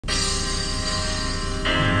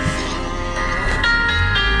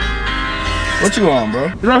What you on, bro?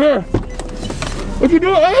 He's right here. What you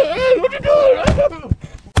doing? Hey, what you doing?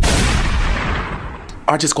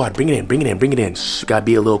 RJ Squad, bring it in, bring it in, bring it in. Shh, gotta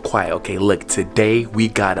be a little quiet. Okay, look, today we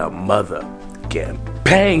got a motherfucking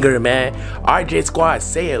banger, man. RJ Squad,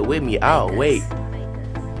 say it with me. Oh, wait.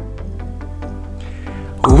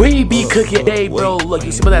 We be cooking today, bro. Look,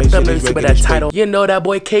 you see by that thumbnail, you see by that title. You know that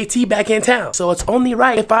boy KT back in town. So it's only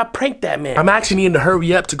right if I prank that man. I'm actually needing to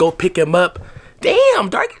hurry up to go pick him up. Damn,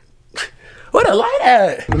 Dark. What a light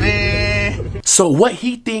at? Man. So what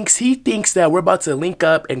he thinks that we're about to link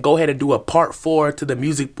up and go ahead and do a part 4 to the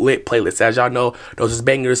Music Lit playlist. As y'all know, those is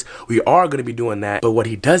bangers. We are gonna be doing that. But what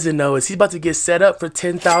he doesn't know is he's about to get set up for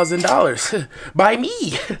 $10,000 by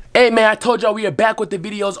me. Hey man, I told y'all we are back with the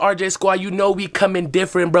videos, RJ Squad. You know we coming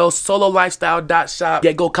different, bro. Sololifestyle.shop.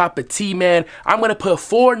 Yeah, go cop a tee, man. I'm gonna put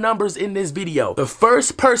 4 numbers in this video. The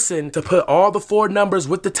first person to put all the 4 numbers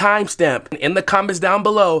with the timestamp in the comments down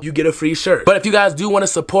below, you get a free shirt. But if you guys do want to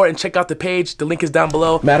support and check out the page, the link is down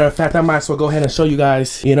below. Matter of fact, I might as well go ahead and show you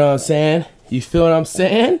guys. You know what I'm saying? You feel what I'm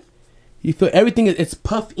saying? You feel everything, it's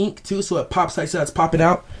puff ink too, so it pops like so it's popping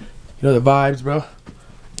out. You know the vibes, bro.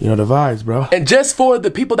 You know the vibes, bro. And just for the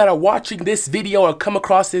people that are watching this video or come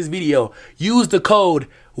across this video, use the code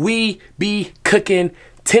WeBeCooking,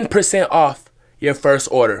 10% off your first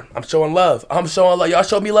order. I'm showing love. I'm showing love. Y'all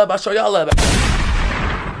show me love, I show y'all love.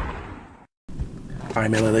 All right,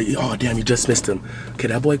 man, oh, damn, you just missed him. Okay,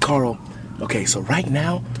 that boy Carl. Okay, so right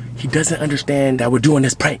now, he doesn't understand that we're doing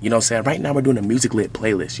this prank, you know what I'm saying? Right now, we're doing a Music Lit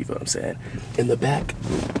playlist, you feel what I'm saying? In the back,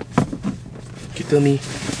 you feel me?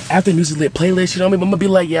 After Music Lit playlist, you know what I mean? I'm gonna be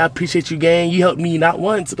like, yeah, I appreciate you, gang. You helped me not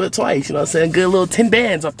once, but twice, you know what I'm saying? Good little 10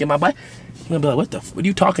 bands off, get my boy. You're gonna be like, what are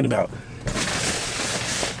you talking about?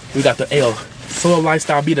 We got the, ayo, Solo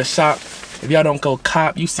Lifestyle be the shop. If y'all don't go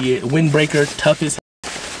cop, you see it, windbreaker, tough as hell.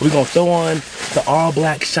 We're gonna throw on the all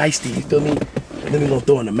black shiesty, you feel me? And then we're gonna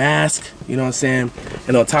throw on the mask, you know what I'm saying?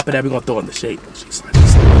 And on top of that, we're gonna throw on the shape. Slide.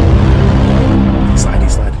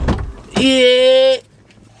 Yeah!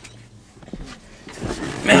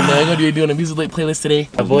 Man, we're gonna be doing a Music Lit playlist today.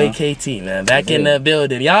 My boy KT, man, back in the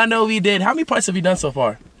building. Y'all know we did. How many parts have we done so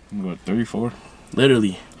far? What, 34?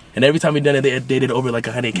 Literally. And every time we done it, they did over like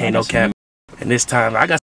 100K, no cap. And this time, I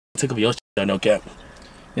got took of your shit, no cap.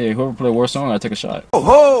 Hey, whoever play worst song, I take a shot.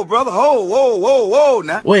 Oh, brother, whoa,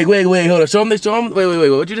 now. Wait, hold on. Show him this, show him. Wait,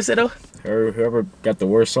 what you just said, though? Whoever got the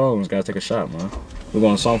worst songs gotta take a shot, man. We're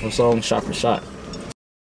going song for song, shot for shot.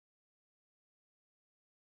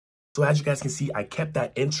 So as you guys can see, I kept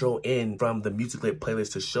that intro in from the Music Lit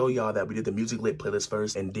playlist to show y'all that we did the Music Lit playlist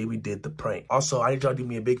first, and then we did the prank. Also, I need y'all to do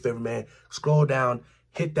me a big favor, man. Scroll down,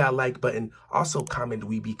 hit that like button. Also, comment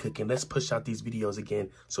We Be Cooking. Let's push out these videos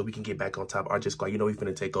again so we can get back on top. RJ Squad, you know we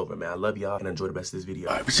finna take over, man. I love y'all and enjoy the rest of this video.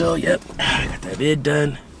 All right, so, yep, I got that vid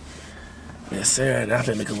done. Yes, sir, and I'm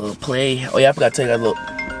finna make a little play. Oh, yeah, I forgot to tell you guys a little.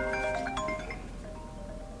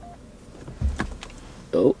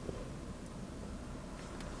 Oh.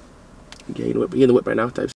 Yeah, you in the whip right now,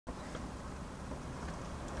 type.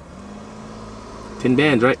 10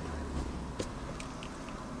 bands, right?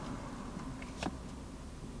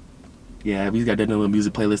 Yeah, we got that little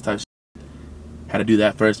music playlist type shit. Had to do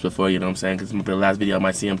that first before, you know what I'm saying? Because for the last video I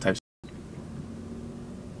might see him type shit.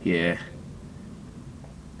 Yeah.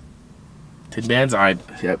 10 bands? Alright.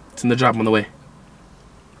 Yep. It's in the drop on the way.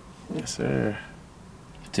 Yes, sir.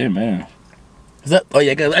 10 man. What's up? Oh,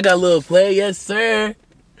 yeah, I got a little play. Yes, sir.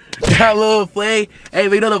 Got a little play. Hey,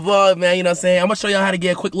 but you know the vlog, man. You know what I'm saying? I'm going to show y'all how to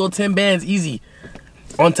get a quick little 10 bands easy.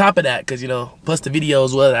 On top of that, because, you know, plus the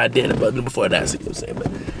videos, well, I did before that, so you know what I'm saying?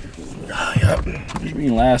 But, yep. You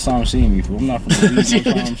mean last time seeing me, fool? I'm not from the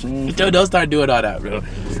time Yo, don't start doing all that, bro.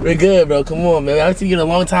 We're good, bro. Come on, man. I haven't seen you in a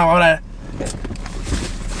long time. All that.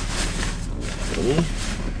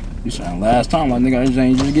 You saying last time, like nigga, I just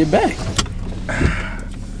ain't just get back.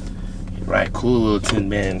 Right, cool little 10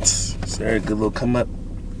 bands. Sir, good little come up.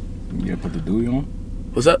 You gotta put the dewey on?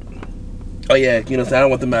 What's up? Oh, yeah, you know what I'm saying? I don't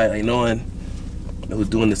want them like knowing who's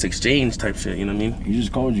doing this exchange type shit, you know what I mean? He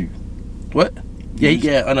just called you. What?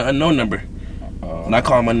 Yeah, on an unknown number. And I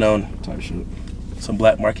call him unknown. Type shit. Some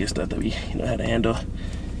black market stuff that we, you know, how to handle.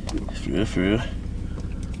 For real.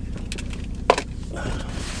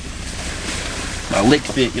 My lick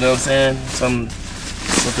fit, you know what I'm saying?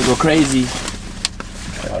 Something go crazy.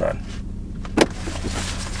 Hold on.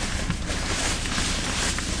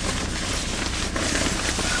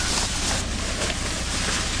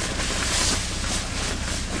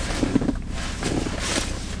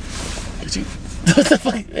 What the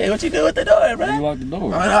fuck? Hey, what you doing with the door, bro? You locked the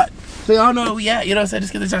door. So y'all know where we at, you know what I'm saying?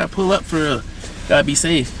 Just because they're trying to pull up for real. Gotta be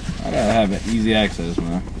safe. I gotta have easy access,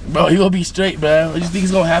 man. Bro, you gonna be straight, man. What do you think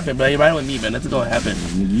is gonna happen, man? You're riding with me, man. That's gonna happen.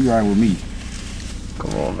 You riding with me.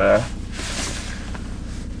 Come on, man.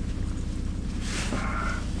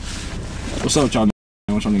 What's up with y'all?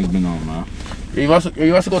 What y'all niggas been on, man? You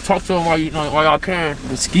must go talk to him while y'all can.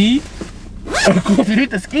 The ski? You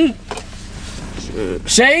need the ski. Shit.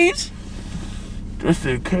 Shades? Just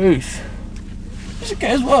in case. Just in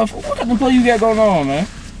case what? What kind of play you got going on, man?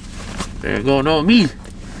 They ain't going on me.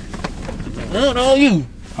 Going on you.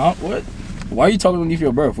 Huh? What? Why are you talking underneath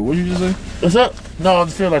your breath? What did you just say? What's up? No, I'm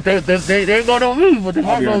just feeling like they ain't going on me, but they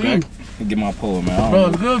might go on you. Get my pole, man. Bro,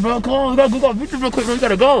 it's good, bro. Come on, we gotta go. Beat this real quick, bro. You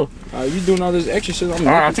gotta go. You doing all this extra shit? Alright,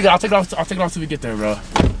 I'll take it off till we get there, bro.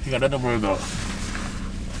 You got nothing to worry about.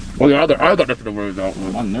 Oh yeah, I got nothing to worry about.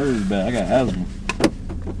 Man. My nerves bad. I got asthma.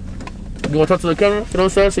 You wanna talk to the camera? You know what I'm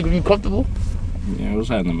saying? So you can be comfortable? Yeah, what's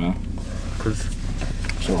happening, man?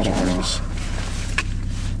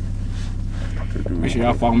 Make sure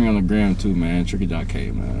y'all follow me on the gram too, man.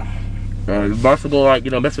 Tricky.k, man. You about to go like,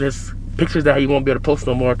 mess with his pictures that you won't be able to post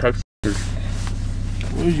no more type shit.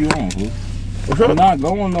 What is you on, fool? What's up? I'm not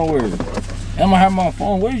going nowhere. I'm gonna have my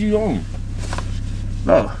phone. What is you on?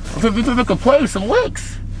 No. We can play some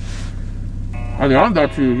licks. I mean, I'm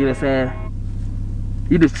about to, you know what I'm saying?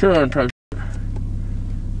 You just chilling type shit.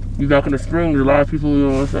 You back in the spring, there's a lot of people, you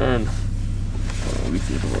know what I'm saying? Let me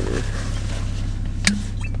see what it is.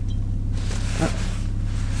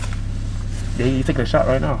 Yeah, you taking a shot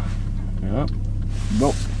right now. Yep.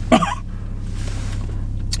 Nope.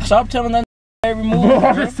 Stop telling that every move. Bro,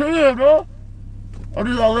 I'm just saying, bro. I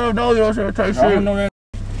just let him know, you know what I'm saying? Type shit. I don't know that.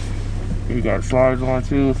 You got slides on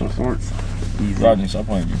too, some sorts. Easy. Rodney, stop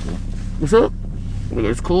playing me, bro. What's up? Look,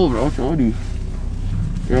 it's cool, bro. What you do?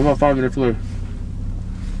 You're about 5 minutes away.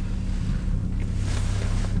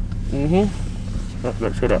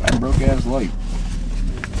 Let's hit up. That broke ass light.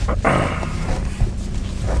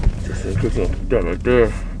 Just in case that right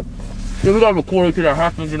there. Yeah, we got recording till that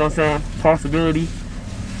happens, you know what I'm saying? Possibility.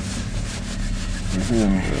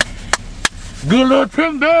 Good little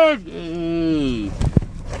Tim bag. Hey.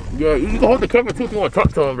 Yeah, you can hold the camera too if you want to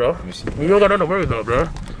talk to him, bro. You don't got nothing to worry about, bro.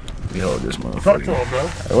 We hold this motherfucker. Talk to him, bro.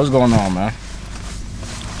 Hey, what's going on, man?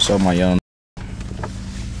 So my young.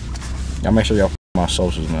 Y'all make sure y'all follow my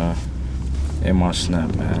socials, man. And my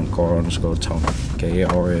snap, man. Carl_Tony.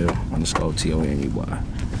 KARL_TONEY.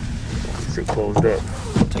 Shit closed up.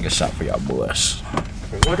 Take a shot for y'all boys.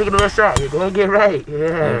 Go take another shot. Go ahead and get right.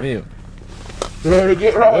 Yeah. Yeah. Go ahead and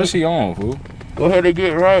get right. What's he on, fool? Go ahead and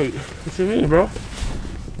get right. What you mean, bro?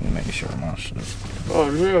 Making sure my shit. Oh,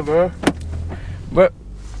 yeah, bro. But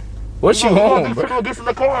what you on, bro? Get in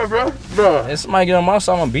the car, bro. Bro. If somebody get on my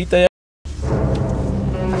side, I'm gonna beat their ass.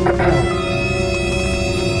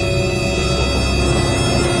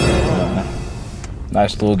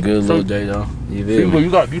 Nice little good little day though. You feel me? You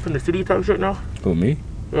got beef in the city type shit now? Who, me?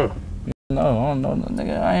 Yeah. No, I don't know,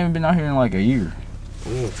 nigga. I ain't been out here in like a year.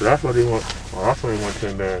 So that's why they want. Oh, that's why they want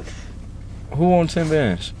 10 bands. Who on 10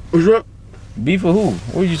 bands? What's up? Beef for who?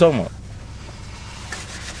 What are you talking about?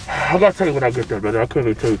 I gotta tell you when I get there, brother. I can't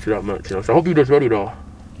really tell you that much, you know. So I hope you're just ready though.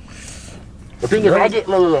 The thing is, I get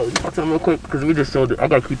look. I'll tell them real quick because we just showed it. I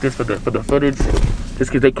gotta keep this for the footage, just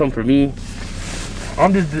because they come for me.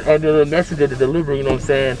 I'm just the messenger, the delivery, you know what I'm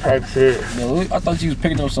saying, type shit. Yo, I thought you was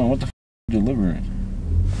picking up something. What the f you delivering?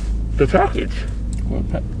 The package. What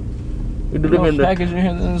package? We delivering the package in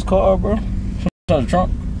here in this car, bro. Inside the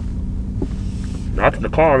trunk. Not in the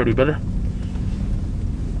car already, brother.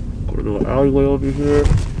 Go to the little alleyway over here.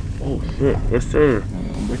 Oh shit, yes sir.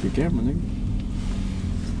 Don't break your camera, nigga.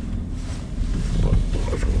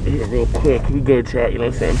 Here real quick, we good chat, you know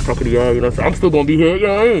what I'm saying? I'm talking to y'all, you know what I'm saying? I'm still gonna be here, you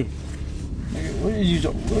know what I mean? Nigga, what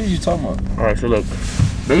are you talking about? Alright, so look,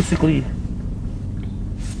 basically,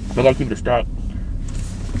 I gotta keep the stock.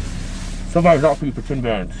 Somebody's out for you for 10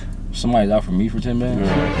 bands. Somebody's out for me for 10 bands?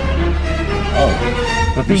 Yeah. Oh.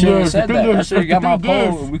 The thing is, I should have got my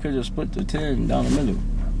pole and we could just split the 10 down the middle.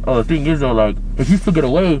 Oh, the thing is though, like, if you still get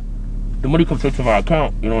away, the money comes straight to my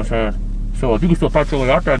account, you know what I'm saying? So if you can still fight your way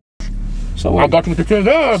out there, so I got you with the 10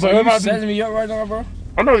 bands. So you setting me up right now, bro?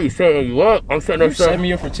 I'm not really setting you up. I'm setting up. You setting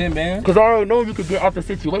me up for 10 bands? Because I already know you could get out the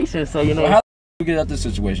situation, so you know. Well, how do you get out the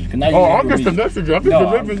situation? Now you I'm just a messenger. I'm just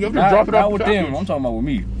delivering. I'm just dropping off. Not with them. I'm talking about with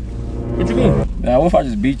me. What you mean? Now, what if I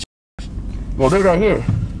just beat you? Well, they're right here.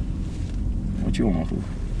 What you want, fool?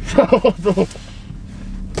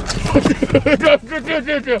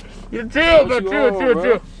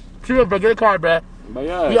 Chill, bro. Get the car, bro.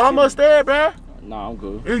 Yeah, you almost there, bro. Nah, I'm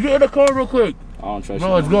good. Just get in the car real quick. I don't trust you.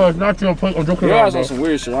 No, it's good. It's not your point. I'm joking around. You're on some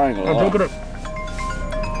weird shit. I ain't gonna lie. I'm joking.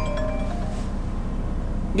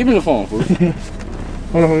 Give me the phone, fool.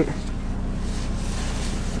 Hold on.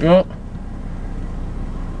 Yup.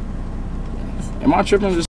 Am I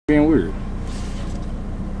tripping or just being weird?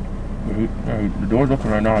 The door's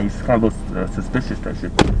open right now. He's kind of a little suspicious, that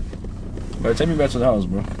shit. But take me back to the house,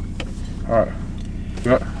 bro. Alright.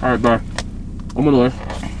 Yeah, alright, bye. I'm gonna learn.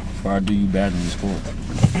 Before I do you bad in this court.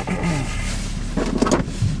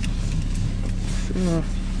 Yeah.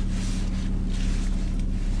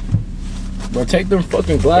 Bro, take them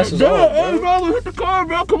fucking glasses off, bro. Hey, bro, hit the car,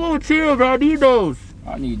 bro. Come on, chill, bro. I need those.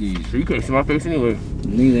 I need these. So you can't see my face anyway.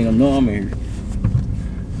 Neither of them know I'm in here.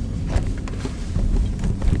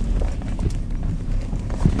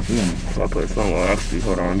 So I put some on, actually.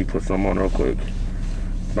 Hold on, let me put some on real quick.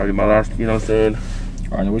 Might be my last, you know what I'm saying?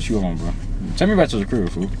 Alright, now what you on, bro? Take me back to the crib,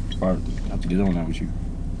 fool. If I have to get on that with you.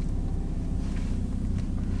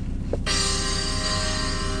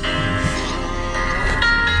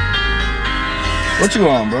 What you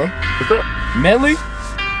on, bro? What's up? Melly? Yeah,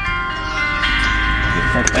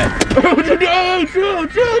 fuck that. What you doing? Hey, chill,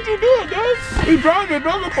 what you doing, guys? He driving,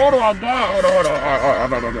 bro. Hold on, God. Hold on.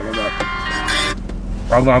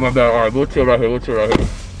 I'm my bad. Alright, we'll chill right here. Look at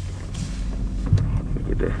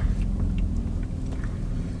that.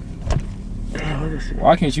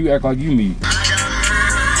 Why can't you act like you me?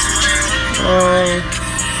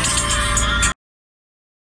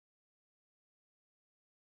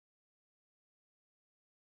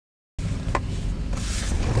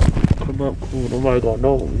 Come up, cool. Nobody gonna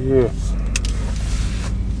know. Yeah.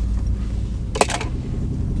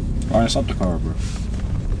 Alright, stop the car, bro.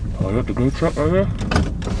 Oh, you got the green truck right here?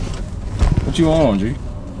 What you on, G?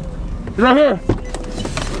 It's right here.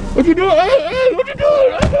 What you doing? Hey, what you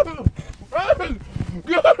doing? Hey,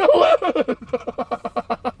 get away.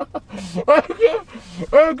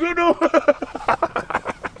 Hey, get away.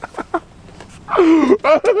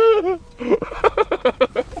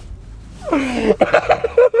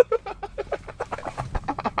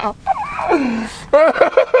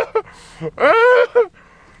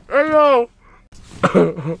 Hey, yo.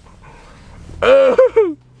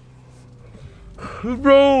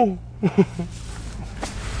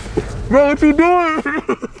 Bro, what you doing?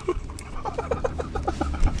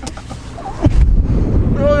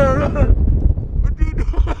 What you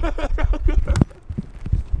doing?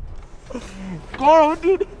 Carl,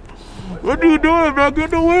 what you doing, man? Get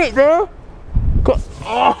the weight, man.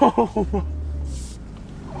 Oh.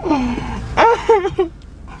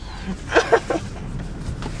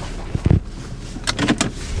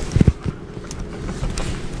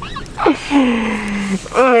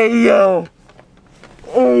 Hey yo!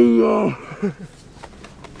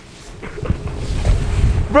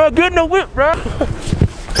 Bro, get in the whip, bro!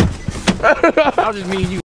 I'll just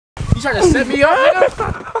mean you. You trying to set me up, nigga?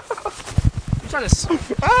 You trying to...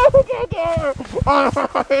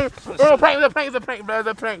 It's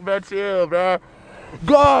a prank, bro. Chill, bro.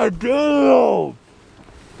 God damn!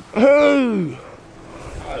 Hey!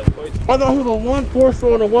 I thought he was a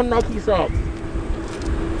 1-4 on a 1 Nike shop.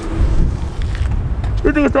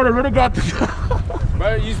 This nigga started really got the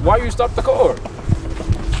Man, why you stop the car?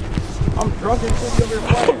 I'm drunk and shit over here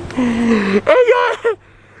playing. Hey, y'all!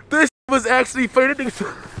 This was actually funny.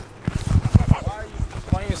 Why are you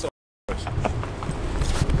playing so much?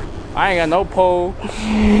 I ain't got no pole.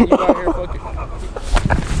 You out here fucking...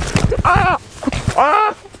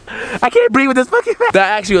 I can't breathe with this fucking man.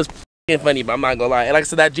 That actually was funny, but I'm not gonna lie. And like I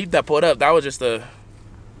said, that Jeep that pulled up, that was just a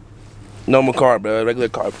normal car, bro. Regular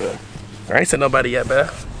car, bro. I ain't said nobody yet, bro.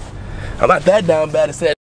 I'm not that down bad. I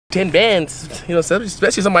said 10 bands, you know,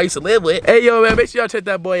 especially somebody I used to live with. Hey, yo, man, make sure y'all check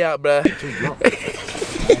that boy out, bro.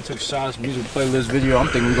 I took shots, music playlist video. I'm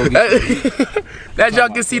thinking we gonna get... As y'all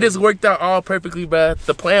can see, this worked out all perfectly, bro.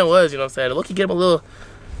 The plan was, you know what I'm saying? Look, he get him a little...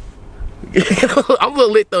 I'm a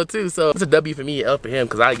little lit, though, too, so it's a W for me, L for him,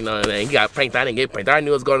 because I, you know, man, he got pranked. I didn't get pranked. I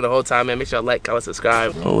knew it was going on the whole time, man. Make sure y'all like, comment,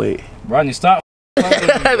 subscribe. Oh, wait. Rodney, stop. Make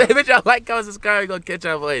sure y'all like, comment, subscribe. We're gonna catch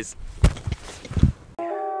y'all voice.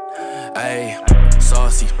 Ayy,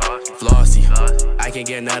 saucy, flossy, I can't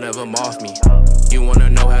get none of them off me. You wanna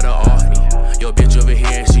know how to off me? Your bitch over here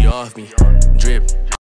and she off me. Drip,